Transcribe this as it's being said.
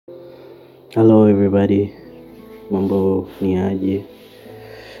Hello everybody, mambo ni aje?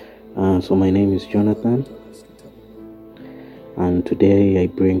 So my name is Jonathan, and today I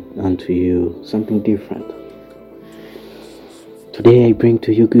bring unto you something different. Today I bring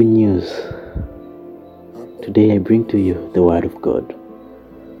to you good news. Today I bring to you the Word of God.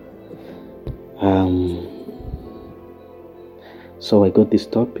 So I got this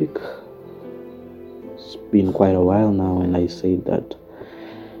topic. It's been quite a while now, and I said that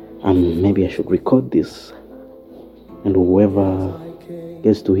maybe I should record this, and whoever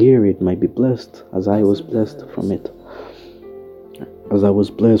gets to hear it might be blessed, as I was blessed from it. As I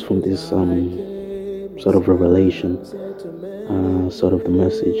was blessed from this sort of revelation, sort of the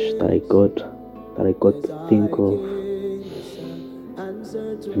message that I got to think of,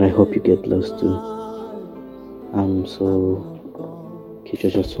 and I hope you get blessed too. So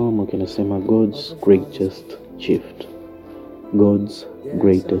kichwa cha somo kinasema God's greatest gift. God's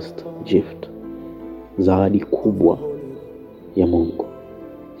greatest gift, zawadi kubwa ya Mungu.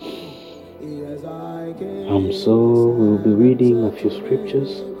 So we'll be reading a few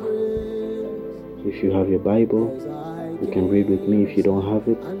scriptures. If you have your Bible, you can read with me. If you don't have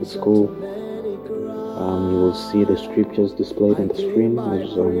it, it's cool. You will see the scriptures displayed on the screen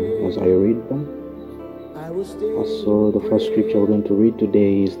as I read them. So the first scripture we're going to read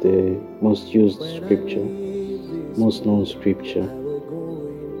today is the most used scripture, most known scripture.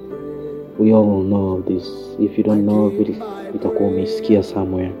 We all know of this. If you don't know of it, itakuwa umesikia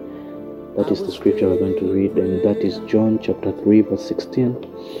somewhere. That is the scripture we're going to read, and that is John chapter 3 verse 16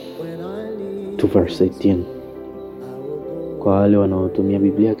 to verse 18. Kwa wale wanaotumia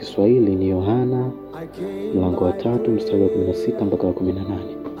Biblia ya Kiswahili ni Yohana mlango wa 3 mstari wa 16 mpaka wa 18.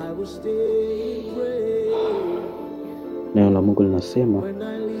 Neno la Mungu linasema,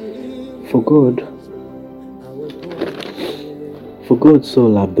 For God so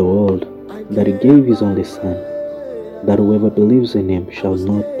loved the world that he gave his only son, that whoever believes in him should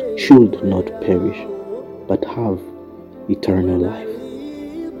not perish, but have eternal life.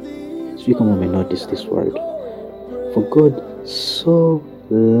 So you come and notice this word. For God so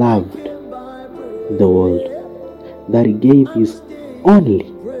loved the world that he gave his only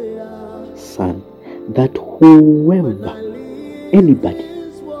son, that whoever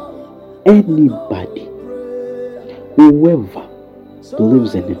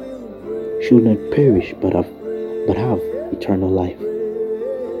believes in him should not perish but have eternal life.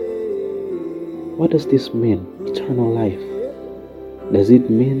 What does this mean, eternal life? Does it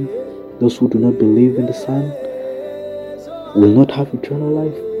mean those who do not believe in the Son will not have eternal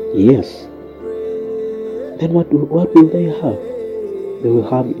life? Yes. Then what will they have? They will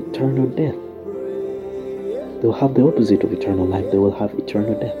have eternal death. They will have the opposite of eternal life. They will have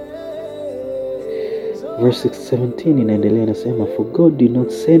eternal death. Verse 17 inaendelea inasema, For God did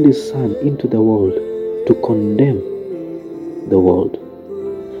not send his son into the world to condemn the world.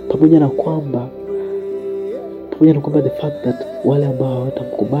 Pamoja na kwamba the fact that wale ambao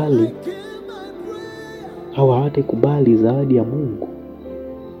hawatakubali zawadi ya Mungu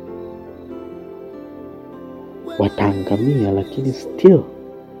wataangamia, lakini still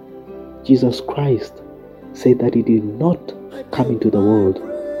Jesus Christ said that he did not come into the world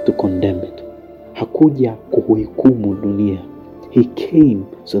to condemn it. Hakuja kuhukumu dunia. He came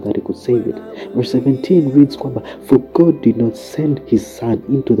so that he could save it. Verse 17 reads kwamba, For God did not send his son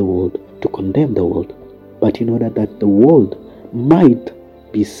into the world to condemn the world, but in order that the world might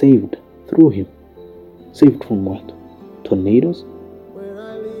be saved through him. Saved from what? Tornadoes?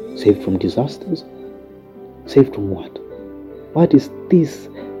 Saved from disasters? Saved from what? What is this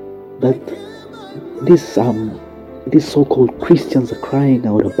that these so-called Christians are crying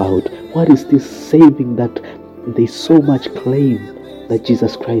out about? What is this saving that they so much claim that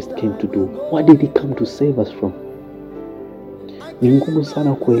Jesus Christ came to do? What did he come to save us from? Ni ngumu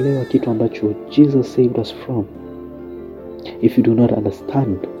sana kuelewa kitu ambacho Jesus saved us from if you do not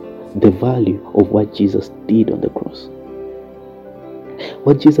understand the value of what Jesus did on the cross.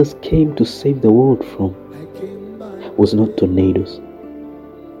 What Jesus came to save the world from was not tornadoes,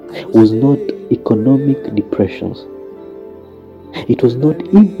 was not economic depressions. It was not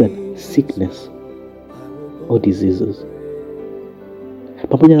even sickness or diseases.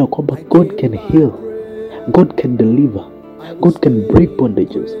 Pamoja na kwamba God can heal, God can deliver, God can break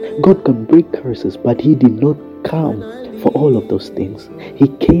bondages, God can break curses, but he did not come for all of those things. He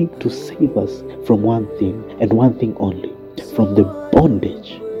came to save us from one thing and one thing only, from the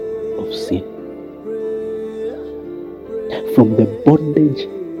bondage of sin. From the bondage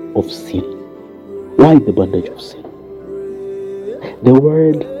of sin. Why the bondage of sin? The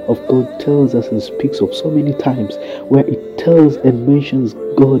word of God tells us and speaks of so many times where it tells and mentions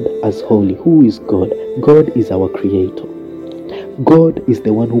God as holy. Who is God? God is our creator. God is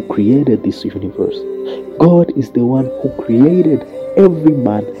the one who created this universe. God is the one who created every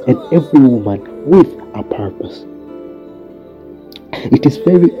man and every woman with a purpose. It is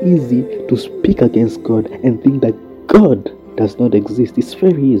very easy to speak against God and think that God does not exist. It's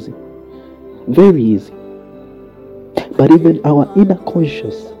very easy. Very easy. But even our inner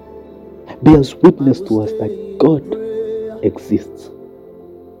conscience bears witness to us that God exists.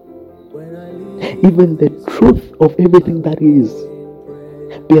 Even the truth of everything that is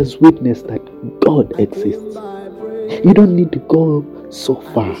bears witness that God exists. You don't need to go so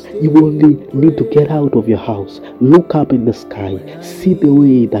far. You only need to get out of your house, look up in the sky, see the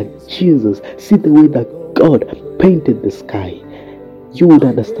way that Jesus, see the way that God painted the sky. You would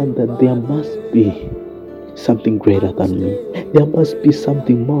understand that there must be something greater than me. There must be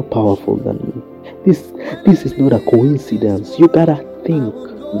something more powerful than me. This is not a coincidence. You gotta think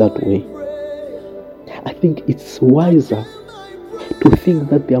that way. I think it's wiser to think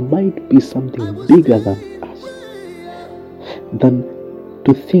that there might be something bigger than us than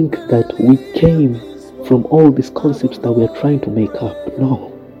to think that we came from all these concepts that we are trying to make up. No.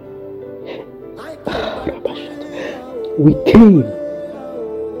 We came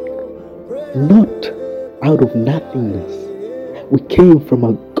not out of nothingness. We came from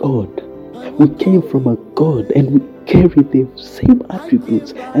a God. We came from a God, and we carry the same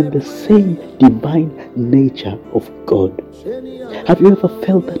attributes and the same divine nature of God. Have you ever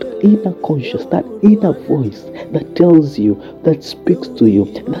felt that inner conscience, that inner voice that tells you, that speaks to you,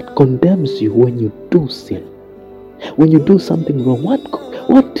 that condemns you when you do sin? When you do something wrong,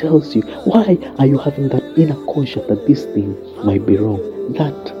 what tells you? Why are you having that inner conscience that this thing might be wrong?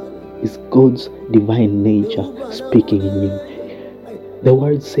 That is God's divine nature speaking in you. The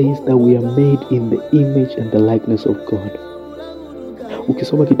word says that we are made in the image and the likeness of God.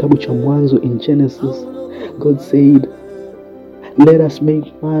 Ukisoma kitabu cha Mwanzo in Genesis, God said, let us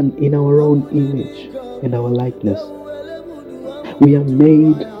make man in our own image and our likeness. We are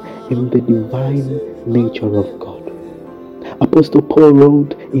made in the divine nature of God. Apostle Paul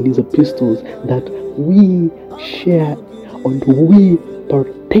wrote in his epistles that we share and we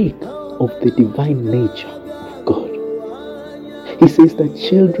partake of the divine nature of God. He says that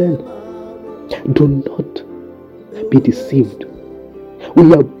children, do not be deceived.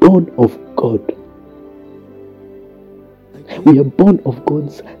 We are born of God. We are born of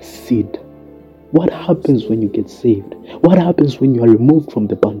God's seed. What happens when you get saved? What happens when you are removed from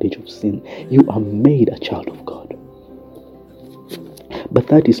the bondage of sin? You are made a child of God. But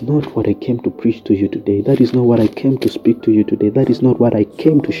that is not what I came to preach to you today. That is not what I came to speak to you today. That is not what I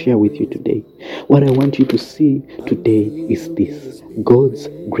came to share with you today. What I want you to see today is this: God's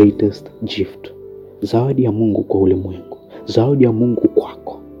greatest gift. Zawadi ya Mungu kwa ulimwengu. Zawadi ya Mungu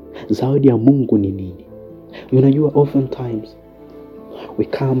kwako. Zawadi ya Mungu ni nini? Unajua, oftentimes we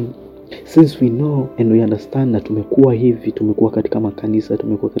come, since we know and we understand that tumekuwa hivi, tumekuwa katika makanisa,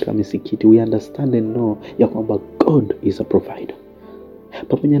 tumekuwa katika misikiti, we understand and know ya kwamba God is a provider.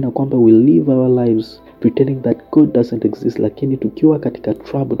 Pamoja na kwamba we live our lives pretending that God doesn't exist, lakini tukiwa katika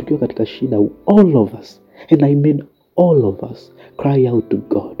trouble, tukiwa katika shida, all of us, and I mean all of us, cry out to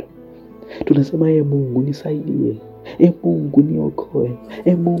God. Tunasema, Mungu nisaidie, Mungu niokoe,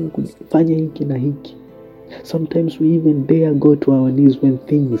 Mungu fanya hiki na hiki. Sometimes we even dare go to our knees when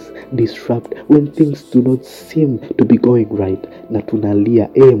things disrupt, when things do not seem to be going right. Na tunalia,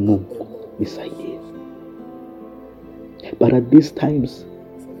 Mungu nisaidie. But at these times,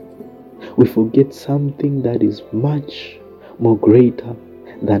 we forget something that is much more greater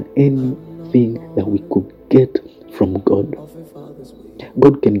than anything that we could get from God.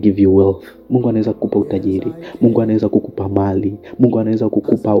 God can give you wealth. Mungu anaweza kukupa utajiri. Mungu anaweza kukupa mali. Mungu anaweza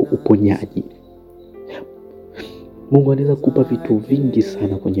kukupa uponyaji. Mungu anaweza kukupa vitu vingi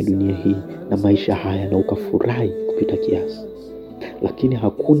sana kwenye dunia hii na maisha haya, na ukafurahi kupita kiasi. Lakini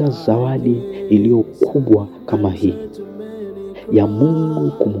hakuna zawadi iliyo kubwa kama hii ya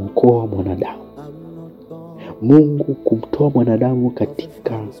Mungu kumwokoa mwanadamu. Mungu kumtoa mwanadamu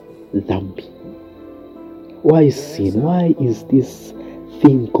katika dhambi. Why sin? Why is this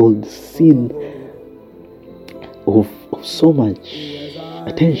thing called sin of so much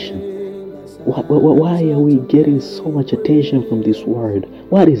attention? Why are we getting so much attention from this word?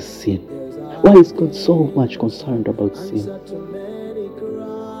 What is sin? Why is God so much concerned about sin?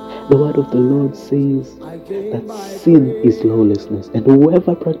 The word of the Lord says that sin is lawlessness, and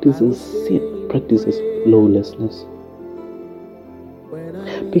whoever practices sin practices lawlessness.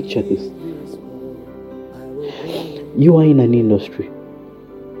 Picture this. You are in an industry.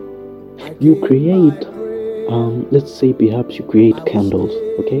 You create, let's say perhaps you create candles,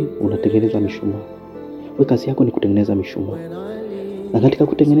 okay? Unatengeneza mishumaa. Wewe kazi yako ni kutengeneza mishumaa. Na katika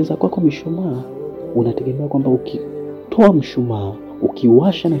kutengeneza kwako mishumaa, unategemea kwamba ukitoa mshumaa,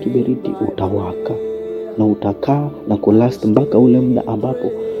 ukiwasha na kiberiti utawaka na utakaa na kulast mpaka ule muda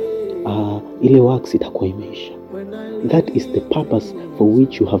ambapo ile wax itakuwa imeisha. That is the purpose for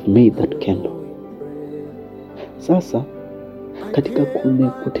which you have made that candle. Sasa katika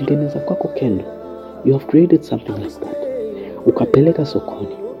kutengeneza kwako candle, you have created something like that. Ukapeleka sokoni,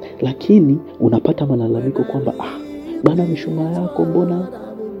 lakini unapata malalamiko kwamba bana, mishumaa yako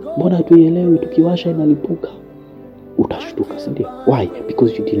mbona tuielewi, tukiwasha inalipuka. Utashtuka, si ndio? Why?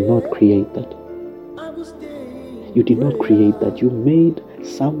 Because you did not create that. You did not create that. You made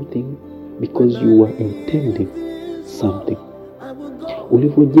something because you were intending something.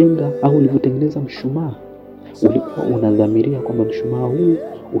 Ulivyojenga au ulivyotengeneza mshumaa, ulikuwa unadhamiria kwamba mshumaa huu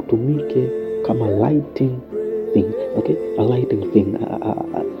utumike kama lighting thing, okay? A lighting thing.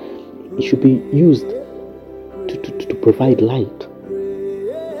 It should be used to provide light.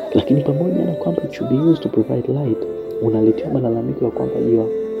 Lakini pamoja na kwamba it should be used to provide light, unaletea malalamiko ya kwamba your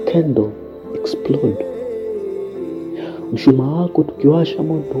candle explode. Mshumaa wako tukiwasha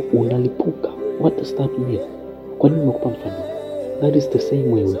moto unalipuka. What does that mean? Kwa nini nimekupa mfano? That is the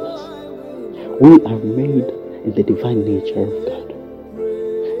same way with us. We are made in the divine nature of God.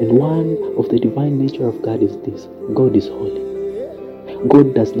 And one of the divine nature of God is this: God is holy.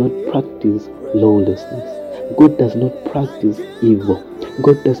 God does not practice lawlessness. God does not practice evil.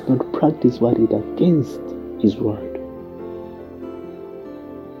 God does not practice what is against His word.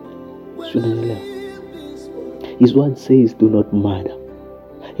 His word says do not murder.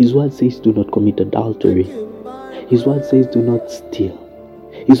 His word says do not commit adultery. His word says do not steal.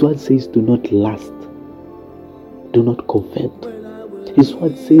 His word says do not lust. Do not covet. His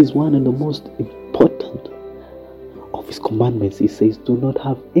word says one of the most important of His commandments, He says do not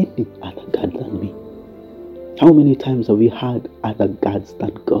have any other God than me. How many times have we had other gods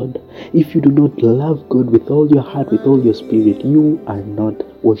than God? If you do not love God with all your heart, with all your spirit, you are not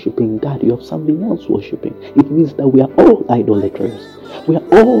worshiping God. You have something else worshiping. It means that we are all idolaters. We are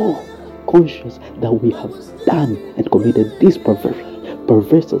all conscious that we have done and committed this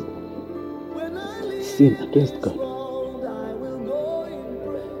perverse sin against God.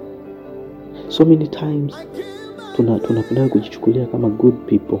 So many times tunapenda kujichukulia kama good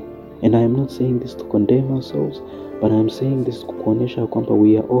people. And I am not saying this to condemn ourselves, but I am saying this kuonyesha kwamba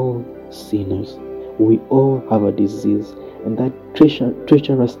we are all sinners. We all have a disease, and that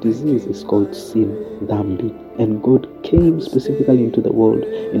treacherous disease is called sin, dhambi. And God came specifically into the world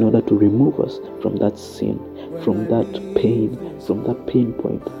in order to remove us from that sin, from that pain, from that pain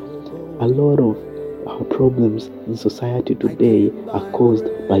point. A lot of our problems in society today are caused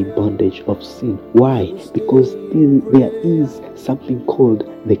by bondage of sin. Why? Because there is something called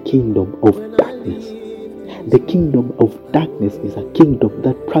the kingdom of darkness. The kingdom of darkness is a kingdom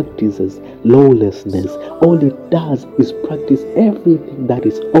that practices lawlessness. All it does is practice everything that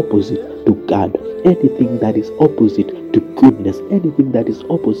is opposite to God, anything that is opposite to goodness, anything that is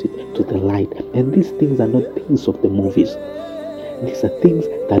opposite to the light. And these things are not things of the movies. These are things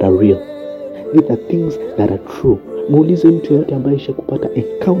that are real. These are things that are true. Muulize mtu yote ambaye kupata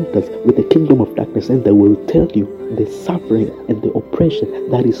encounters with the kingdom of darkness, and they will tell you the suffering and the oppression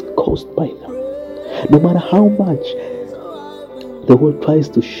that is caused by them. No matter how much the world tries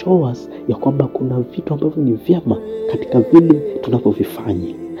to show us ya kwamba kuna vitu ambavyo ni vyema katika vile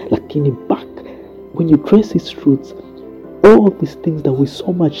tunavyovifanya, lakini back when you trace its roots, all these things that we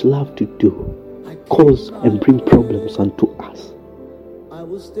so much love to do cause and bring problems unto us.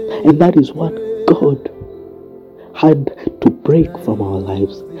 And that is what God had to break from our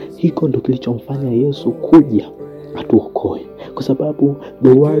lives. Hiko ndo kilichomfanya Yesu kuja atuokoe, kwa sababu the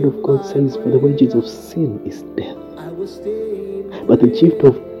word of God says for the wages of sin is death, but the gift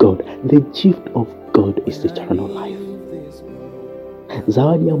of God is eternal life.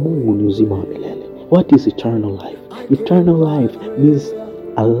 Zawadi ya Mungu ni uzima wa milele. What is eternal life? Eternal life means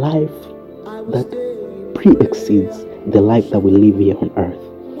a life that pre-exceeds the life that we live here on earth.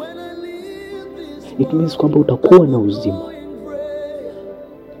 It means kwamba utakuwa na uzima,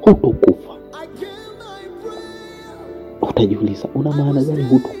 hutokufa. Utajiuliza, una maana gani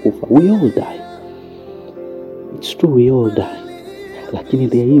hutokufa? We all die. It's true, we all die. Lakini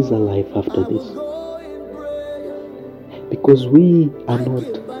there is a life after this. Because we are not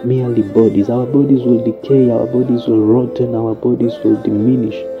merely bodies. Our bodies will decay, our bodies will rotten, our bodies will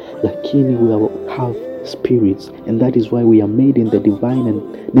diminish. Lakini we have spirits, and that is why we are made in the divine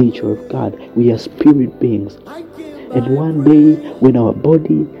nature of God. We are spirit beings. And one day when our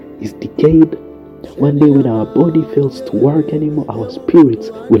body is decayed, one day when our body fails to work anymore, our spirits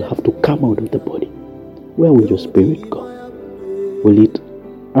will have to come out of the body. Where will your spirit go? Will it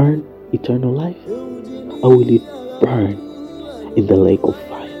earn eternal life? Or will it burn in the lake of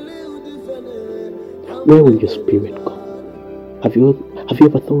fire? Where will your spirit go? Have you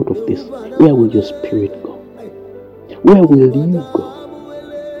ever thought of this? Where will your spirit go? Where will you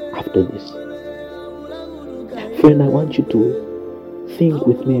go after this? Friend, I want you to think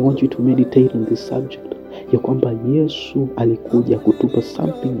with me. I want you to meditate on this subject. Ya kwamba Yesu alikuja kutupa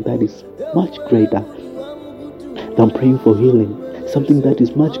something that is much greater than praying for healing. Something that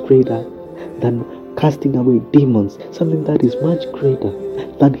is much greater than casting away demons. Something that is much greater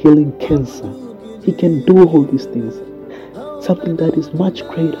than healing cancer. He can do all these things. Something that is much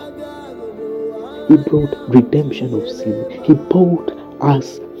greater. He brought redemption of sin. He bought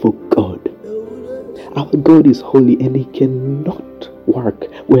us for God. Our God is holy and He cannot work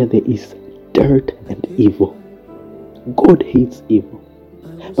where there is dirt and evil. God hates evil,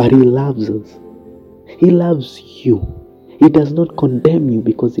 but He loves us. He loves you. He does not condemn you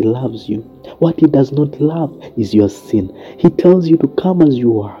because He loves you. What He does not love is your sin. He tells you to come as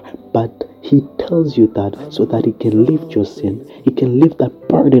you are, but He tells you that so that He can lift your sin. He can lift that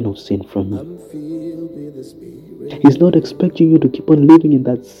burden of sin from you. He's not expecting you to keep on living in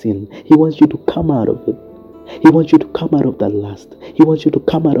that sin. He wants you to come out of it. He wants you to come out of that lust. He wants you to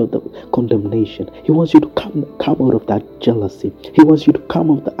come out of the condemnation. He wants you to come out of that jealousy. He wants you to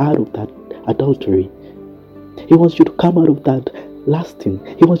come out of that adultery. He wants you to come out of that lusting.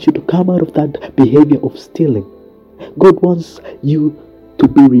 He wants you to come out of that behavior of stealing. God wants you to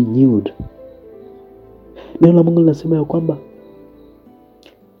be renewed. Neno la Mungu linasema ya kwamba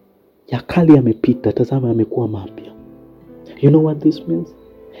ya kale yamepita, tazama yamekuwa mapya. You know what this means?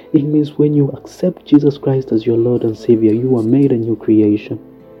 It means when you accept Jesus Christ as your Lord and Savior, you are made a new creation.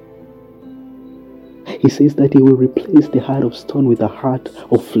 He says that He will replace the heart of stone with a heart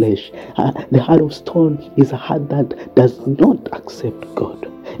of flesh. The heart of stone is a heart that does not accept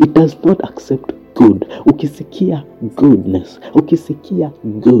God. It does not accept good. Ukisikia goodness, ukisikia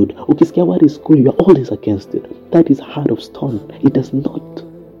good, ukisikia what is good, you are always against it. That is a heart of stone. It does not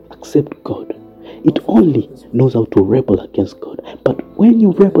accept God. It only knows how to rebel against God. But when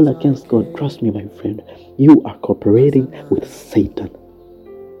you rebel against God, trust me, my friend, you are cooperating with Satan.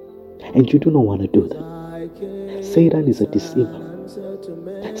 And you do not want to do that. Satan is a deceiver.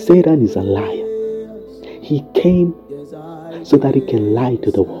 Satan is a liar. He came so that he can lie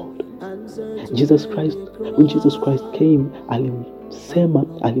to the world. Jesus Christ, when Jesus Christ came,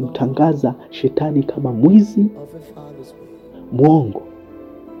 alimtangaza shetani kama mwizi, mwongo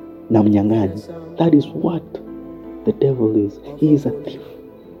na mnyang'anyi. That is what the devil is. He is a thief.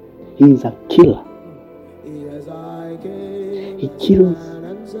 He is a killer. He kills,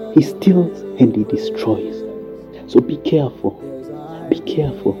 he steals, and he destroys. So be careful. Be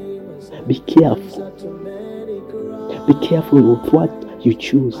careful. Be careful. Be careful with what you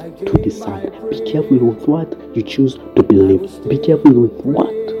choose to decide. Be careful with what you choose to believe. Be careful with what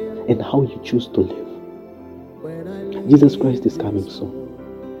and how you choose to live. Jesus Christ is coming soon.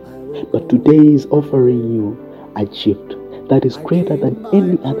 But today is offering you a gift that is greater than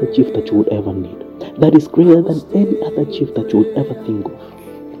any other gift that you would ever need. That is greater than any other gift that you would ever think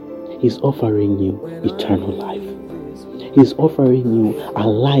of. He's offering you eternal life. He's offering you a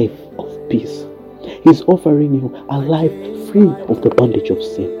life of peace. He's offering you a life free of the bondage of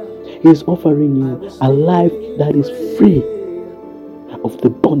sin. He's offering you a life that is free of the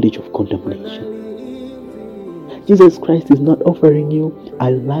bondage of condemnation. Jesus Christ is not offering you a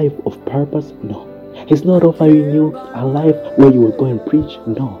life of purpose. No. He's not offering you a life where you will go and preach.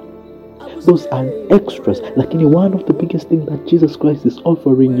 No. Those are extras. Lakini one of the biggest things that Jesus Christ is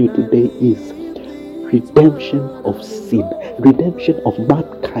offering you today is redemption of sin. Redemption of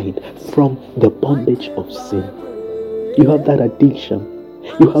mankind from the bondage of sin. You have that addiction.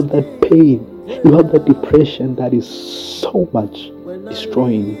 You have that pain. You have that depression that is so much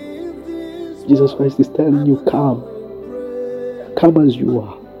destroying you. Jesus Christ is telling you, come. Come as you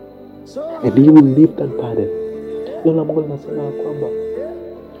are. And He will lift that burden. Neno la Mungu linasema kwamba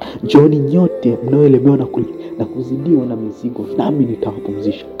Njooni nyote mnaoelemewa na kuzidiwa na mizigo, nami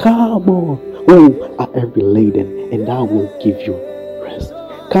nitawapumzisha. Come on, who are heavy laden, and I will give you rest.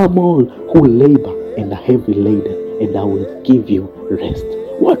 Come on, who labor and are heavy laden, and I will give you rest.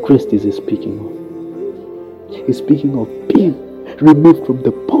 What rest is He speaking of? He's speaking of being removed from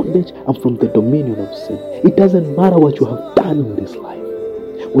the bondage and from the dominion of sin. It doesn't matter what you have done in this life.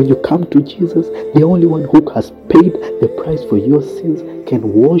 When you come to Jesus, the only one who has paid the price for your sins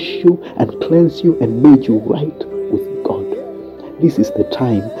can wash you and cleanse you and make you right with This is the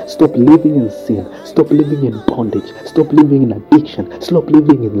time. Stop living in sin. Stop living in bondage. Stop living in addiction. Stop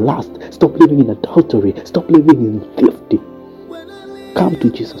living in lust. Stop living in adultery. Stop living in theft. Come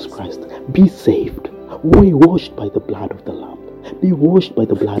to Jesus Christ. Be saved. Be washed by the blood of the Lamb. Be washed by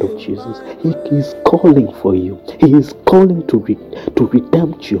the blood of Jesus. He is calling for you. He is calling to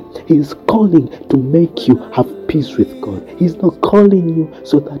redeem you. He is calling to make you have peace with God. He's not calling you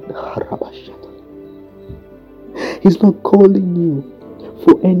so that He's not calling you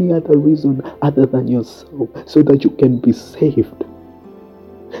for any other reason other than yourself, so that you can be saved,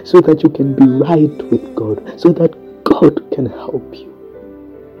 so that you can be right with God, so that God can help you,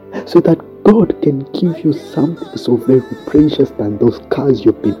 so that God can give you something so very precious than those cars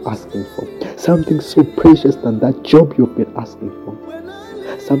you've been asking for, something so precious than that job you've been asking for,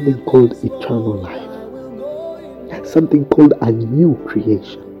 something called eternal life, something called a new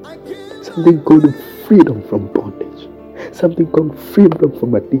creation, something called freedom from bondage, something called freedom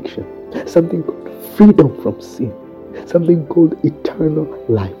from addiction, something called freedom from sin, something called eternal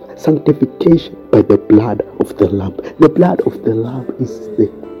life, sanctification by the blood of the Lamb. The blood of the Lamb is the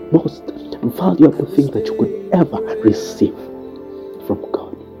most valuable thing that you could ever receive from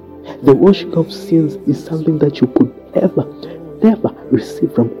God. The washing of sins is something that you could never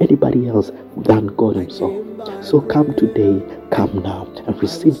receive from anybody else than God Himself. So come today, come now, and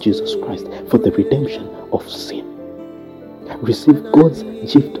receive Jesus Christ for the redemption of sin. Receive God's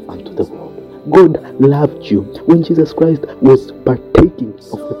gift unto the world. God loved you. When Jesus Christ was partaking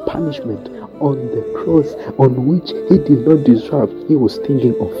of the punishment on the cross on which He did not deserve, He was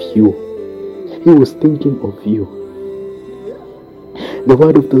thinking of you. He was thinking of you. The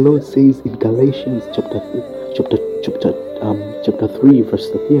word of the Lord says in Galatians chapter 3 verse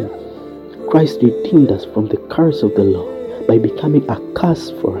 13, Christ redeemed us from the curse of the law by becoming a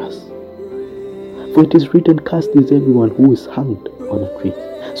curse for us. For it is written, cursed is everyone who is hanged on a tree,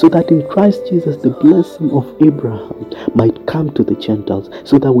 so that in Christ Jesus the blessing of Abraham might come to the Gentiles,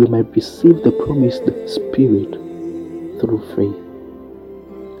 so that we might receive the promised Spirit through faith.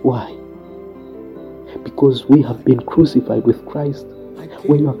 Why? Because we have been crucified with Christ.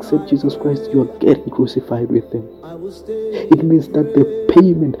 When you accept Jesus Christ, you are getting crucified with Him. It means that the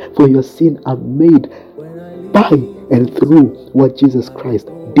payment for your sin are made by and through what Jesus Christ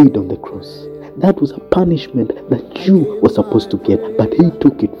did on the cross. That was a punishment that you were supposed to get, but He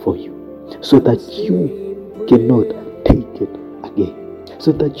took it for you, so that you cannot take it again,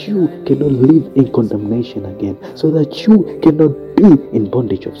 so that you cannot live in condemnation again, so that you cannot be in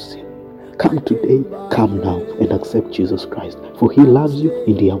bondage of sin. Come today, come now, and accept Jesus Christ, for He loves you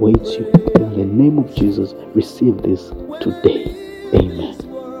and He awaits you. In the name of Jesus, receive this today.